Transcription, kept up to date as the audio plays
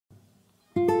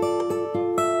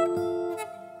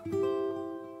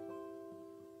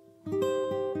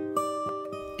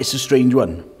It's a strange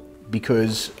one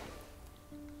because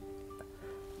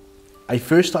I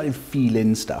first started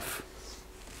feeling stuff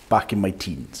back in my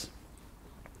teens.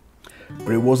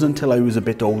 But it wasn't until I was a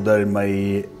bit older in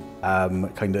my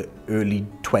kind of early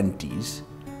 20s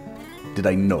did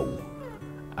I know.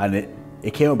 And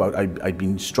it came about, I'd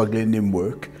been struggling in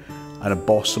work and a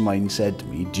boss of mine said to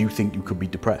me, "Do you think you could be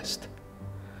depressed?"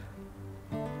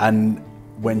 And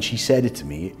when she said it to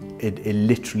me, it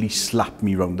literally slapped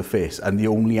me round the face. And the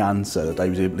only answer that I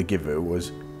was able to give her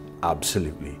was,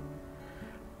 absolutely.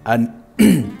 And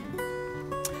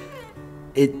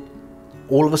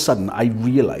all of a sudden, I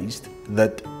realised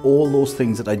that all those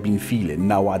things that I'd been feeling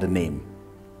now had a name.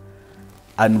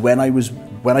 And when I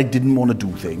didn't want to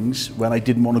do things, when I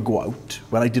didn't want to go out,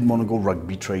 when I didn't want to go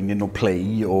rugby training or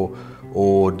play or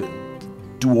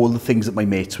do all the things that my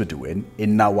mates were doing, it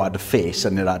now had a face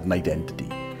and it had an identity.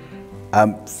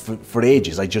 For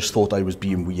ages, I just thought I was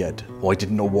being weird, or I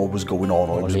didn't know what was going on.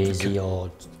 Or lazy,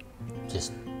 or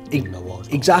just didn't know what was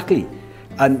going on. Exactly.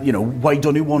 And, you know, why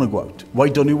don't you want to go out? Why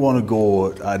don't you want to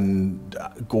go and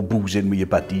go boozing with your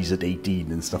buddies at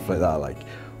 18 and stuff like that? Like,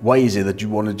 why is it that you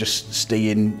want to just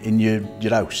stay in your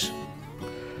house?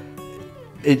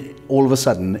 All of a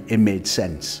sudden, it made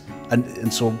sense.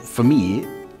 And so for me,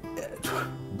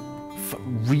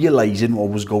 realising what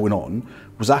was going on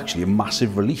was actually a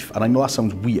massive relief. And I know that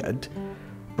sounds weird,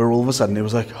 but all of a sudden it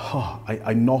was like, oh,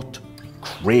 I'm not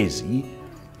crazy.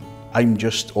 I'm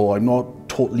not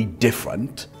totally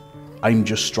different. I'm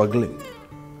just struggling.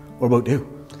 What about you?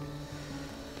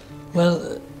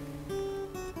 Well,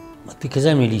 because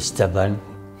I'm really stubborn,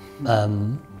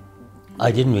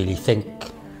 I didn't really think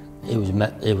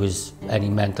it was any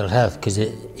mental health, because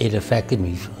it affected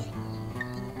me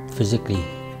physically.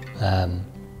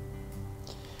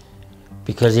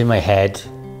 Because in my head,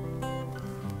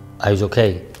 I was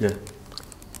okay. Yeah.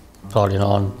 Plodding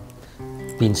on,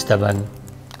 being stubborn,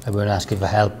 I weren't asking for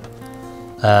help.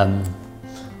 And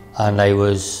I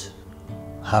was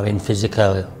having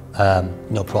physical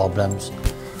problems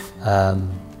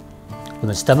with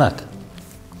my stomach.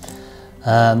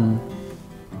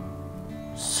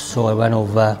 So I went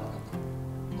over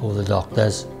the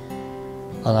doctors,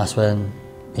 and that's when,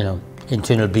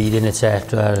 internal bleeding,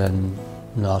 etc., and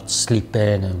not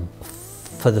sleeping, and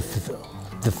for the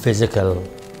physical,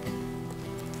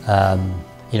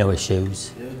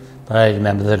 issues. Yeah. But I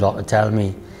remember the doctor telling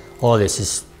me, all this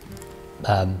is,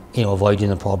 avoiding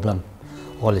the problem.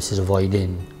 All this is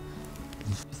avoiding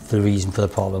the reason for the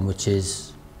problem, which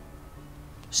is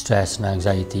stress and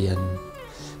anxiety, and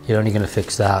you're only going to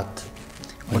fix that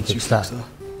once you fix that.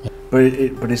 Yeah.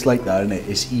 But it's like that, isn't it?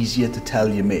 It's easier to tell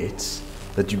your mates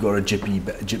that you've got a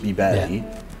jippy belly,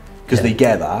 because they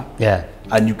get that,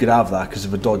 and you could have that because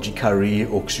of a dodgy curry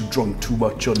or because you drunk too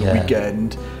much on the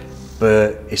weekend.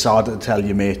 But it's harder to tell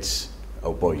your mates,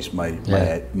 oh boys, my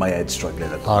head's struggling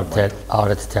at the moment.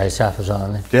 Harder to tell yourself as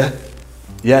well, isn't it?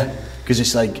 Yeah, because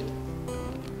it's like,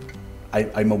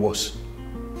 I'm a wuss.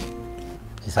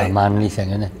 It's that manly thing,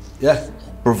 isn't it? Yeah,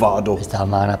 bravado. It's that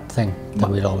man up thing that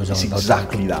we're always on about. It's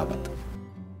exactly that.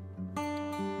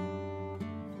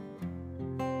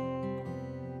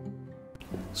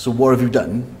 So what have you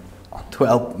done to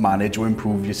help manage or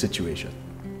improve your situation?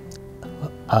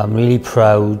 I'm really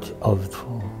proud of,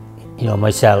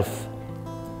 myself,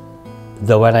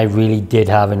 that when I really did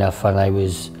have enough and I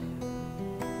was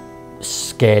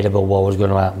scared about what was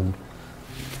going to happen,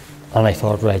 and I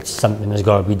thought, right, something has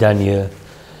got to be done here.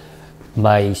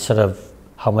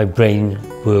 How my brain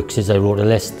works is I wrote a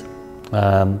list,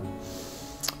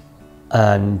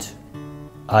 and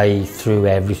I threw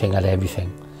everything at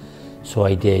everything. So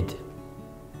I did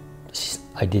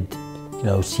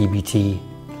CBT.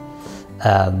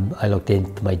 I looked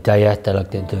into my diet, I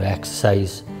looked into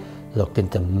exercise, looked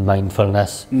into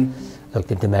mindfulness,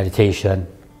 looked into meditation.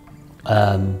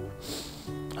 And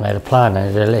I had a plan, I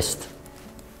had a list,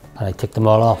 and I ticked them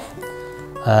all off.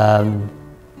 And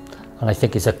I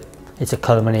think it's a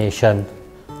culmination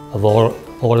of all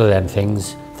of them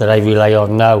things that I rely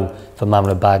on now if I'm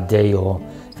having a bad day, or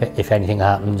if anything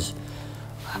happens.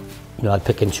 I'll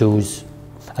pick and choose.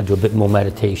 I'll do a bit more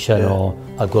meditation, or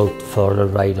I'll go out for a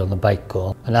ride on the bike,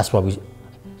 and that's what we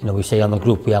say on the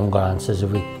group. We haven't got answers.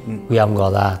 We haven't got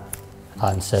that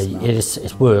answer.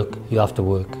 It's work. You have to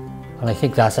work, and I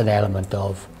think that's an element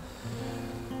of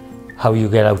how you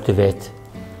get out of it.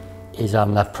 Is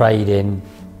having that pride in,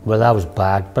 well, that was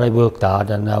bad, but I worked hard,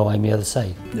 and now I'm the other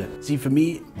side. Yeah. See, for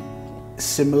me,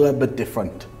 similar but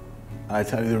different. And I'll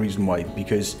tell you the reason why.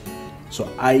 Because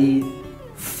I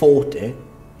fought it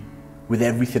with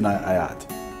everything I had.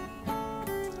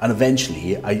 And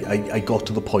eventually I got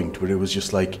to the point where it was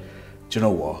just like, do you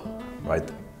know what,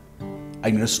 right?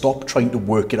 I'm going to stop trying to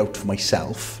work it out for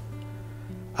myself,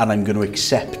 and I'm going to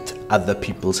accept other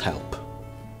people's help.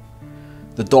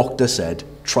 The doctor said,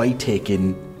 try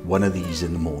taking one of these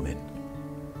in the morning.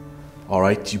 All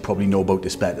right, you probably know about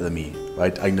this better than me,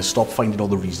 right? I'm going to stop finding all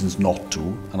the reasons not to,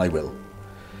 and I will.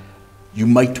 You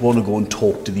might want to go and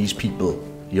talk to these people,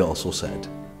 he also said.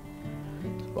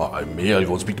 Oh, I'll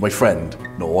go and speak to my friend.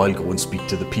 No, I'll go and speak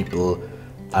to the people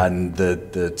and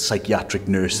the psychiatric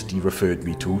nurse that he referred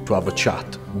me to have a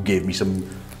chat, who gave me some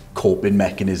coping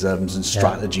mechanisms and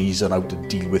strategies on how to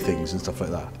deal with things and stuff like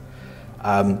that.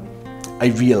 I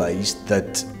realised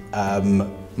that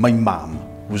my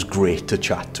mum was great to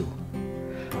chat to.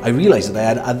 I realised that I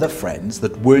had other friends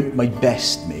that weren't my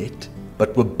best mate,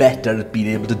 but were better at being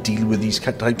able to deal with these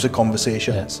types of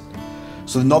conversations.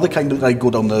 So not the kind that I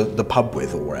go down the pub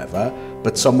with or whatever,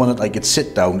 but someone that I could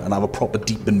sit down and have a proper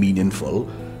deep and meaningful,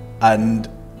 and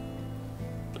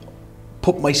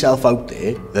put myself out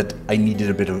there that I needed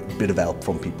a bit of help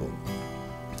from people.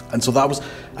 And so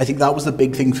I think that was the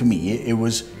big thing for me. It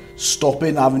was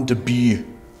stopping having to be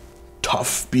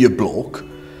tough, be a bloke,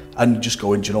 and just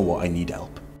going, do you know what, I need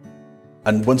help.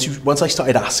 And once I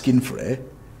started asking for it,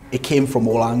 it came from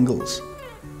all angles.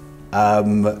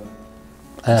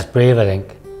 That's brave, I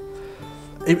think.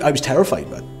 I was terrified,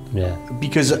 man. Yeah.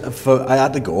 Because I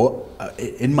had to go,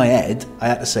 in my head, I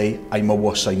had to say, I'm a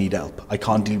wuss, I need help. I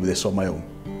can't deal with this on my own.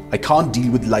 I can't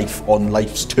deal with life on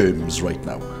life's terms right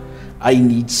now. I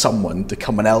need someone to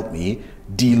come and help me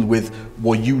deal with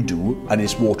what you do, and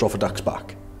it's water off a duck's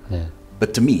back. Yeah.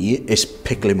 But to me, it's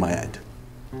pickle in my head.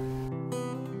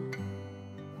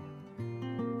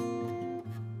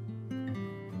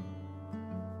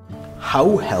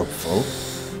 How helpful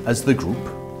has the group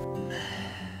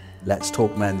Let's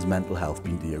Talk Men's Mental Health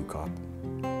been to you, Carl?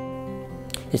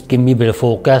 It's given me a bit of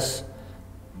focus.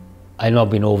 I've not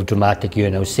been over dramatic here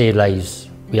now. Saved lives,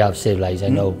 we have saved lives, I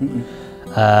know.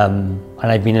 And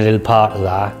I've been a little part of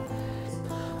that.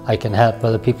 I can help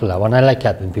other people now, and I like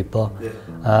helping people.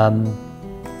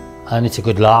 And it's a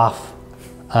good laugh,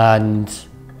 and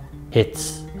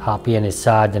it's happy and it's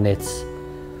sad, and it's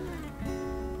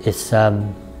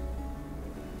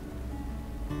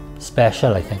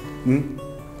special, I think.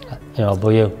 You know, about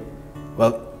you?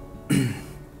 Well,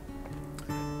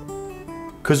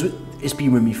 because it's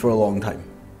been with me for a long time.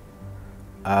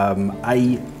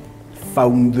 I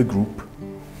found the group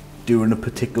during a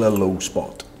particular low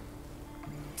spot,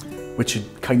 which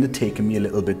had kind of taken me a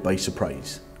little bit by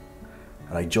surprise.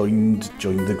 And I joined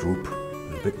the group,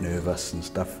 a bit nervous and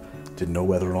stuff. Didn't know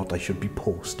whether or not I should be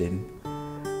posting.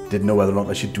 Didn't know whether or not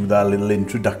I should do that little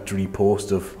introductory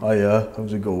post of, hiya,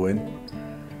 how's it going?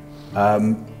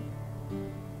 And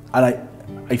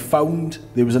I found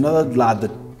there was another lad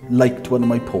that liked one of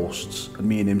my posts, and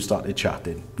me and him started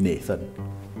chatting, Nathan.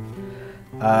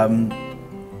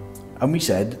 And we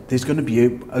said, there's going to be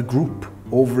a group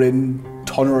over in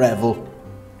Tonerevel.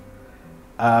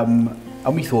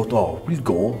 And we thought, oh, we'll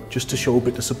go just to show a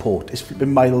bit of support. It's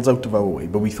been miles out of our way,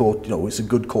 but we thought, you know, it's a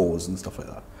good cause and stuff like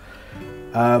that.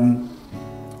 And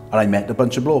I met a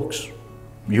bunch of blokes,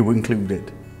 you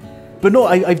included. But no,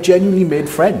 I've genuinely made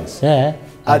friends. Yeah,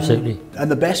 absolutely.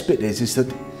 And the best bit is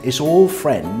that it's all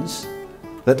friends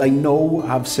that I know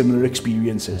have similar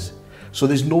experiences. So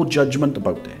there's no judgment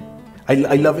about it.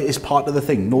 I love it as part of the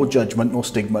thing. No judgment, no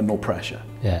stigma, no pressure.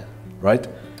 Yeah. Right?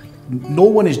 No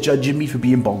one is judging me for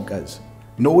being bonkers.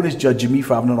 No one is judging me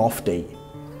for having an off day.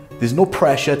 There's no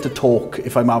pressure to talk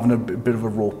if I'm having a bit of a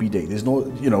ropey day. There's no,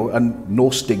 you know, and no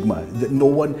stigma. No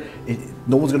one's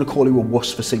going to call you a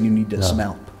wuss for saying you need some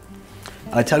help.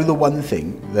 And I tell you the one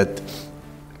thing that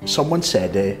someone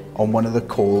said on one of the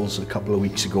calls a couple of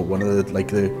weeks ago, one of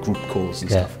the group calls and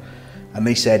stuff, and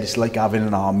they said it's like having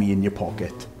an army in your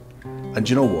pocket. And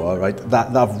do you know what, right?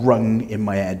 That rung in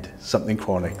my head, something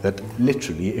chronic, that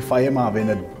literally, if I am having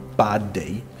a bad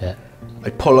day, I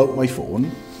pull out my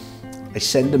phone, I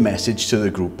send a message to the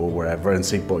group or wherever and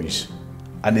say, boys,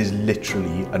 and there's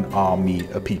literally an army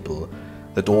of people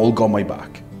that all got my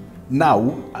back.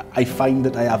 Now, I find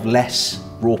that I have less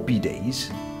ropey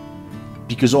days,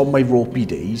 because on my ropey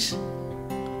days,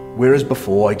 whereas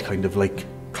before I'd kind of like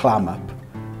clam up,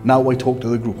 now I talk to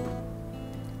the group.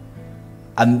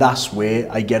 And that's where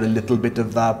I get a little bit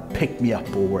of that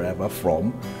pick-me-up or wherever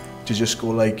from, to just go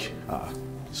like,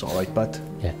 it's all right, bud.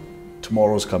 Yeah.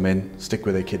 Tomorrow's coming, stick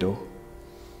with it, kiddo.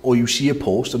 Or you see a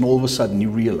post and all of a sudden you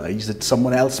realise that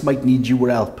someone else might need your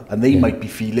help, and they might be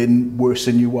feeling worse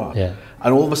than you are. Yeah.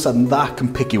 And all of a sudden that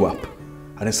can pick you up.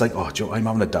 And it's like, oh, Joe, I'm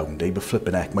having a down day, but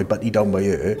flipping heck, my buddy down by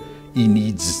here, he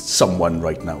needs someone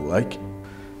right now, like.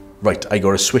 Right, I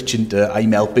got to switch into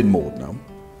I'm helping mode now.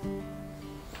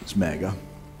 It's mega.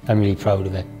 I'm really proud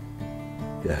of it.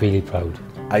 Yeah. Really proud.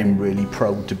 I'm really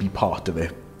proud to be part of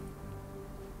it.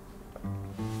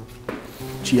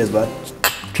 Cheers, bud.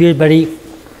 Cheers, buddy.